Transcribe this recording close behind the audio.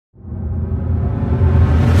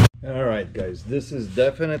Alright guys, this is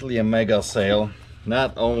definitely a mega sale,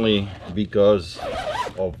 not only because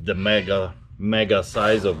of the mega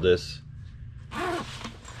size of this,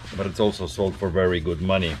 but it's also sold for very good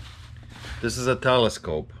money. This is a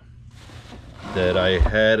telescope that I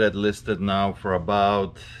had it listed now for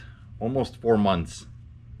about almost 4 months.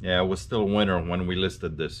 Yeah, it was still winter when we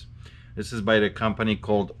listed this. This is by the company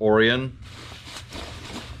called Orion.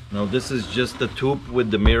 Now this is just the tube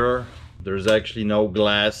with the mirror. There's actually no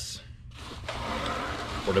glass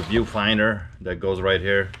for the viewfinder that goes right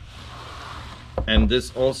here. And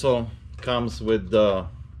this also comes with the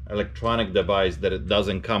electronic device that it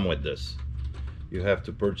doesn't come with this. You have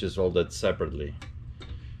to purchase all that separately.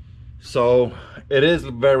 So it is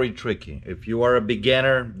very tricky. If you are a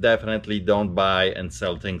beginner, definitely don't buy and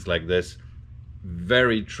sell things like this.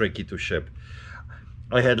 Very tricky to ship.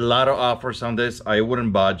 I had a lot of offers on this. I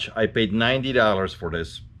wouldn't budge. I paid $90 for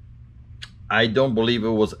this. I don't believe it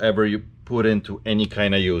was ever put into any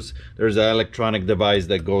kind of use. There's an electronic device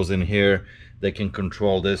that goes in here that can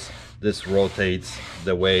control this. This rotates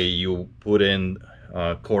the way you put in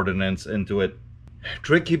coordinates into it.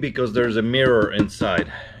 Tricky because there's a mirror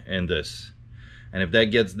inside in this. And if that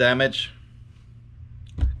gets damaged,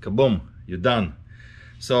 kaboom, you're done.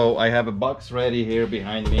 So I have a box ready here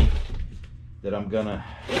behind me that I'm gonna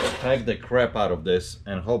pack the crap out of this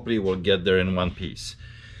and hopefully we'll get there in one piece.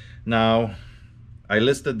 Now, I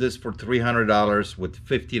listed this for $300 with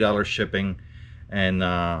 $50 shipping and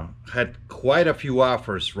had quite a few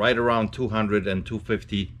offers right around $200 and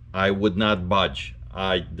 $250. I would not budge.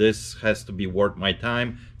 This has to be worth my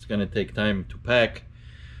time. It's gonna take time to pack.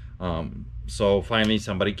 So finally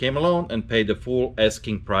somebody came along and paid the full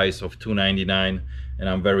asking price of $299 and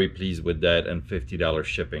I'm very pleased with that, and $50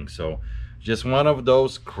 shipping. So just one of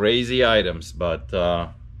those crazy items, but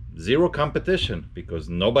zero competition because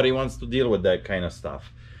nobody wants to deal with that kind of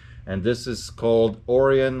stuff. And this is called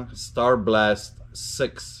Orion StarBlast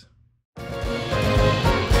 6.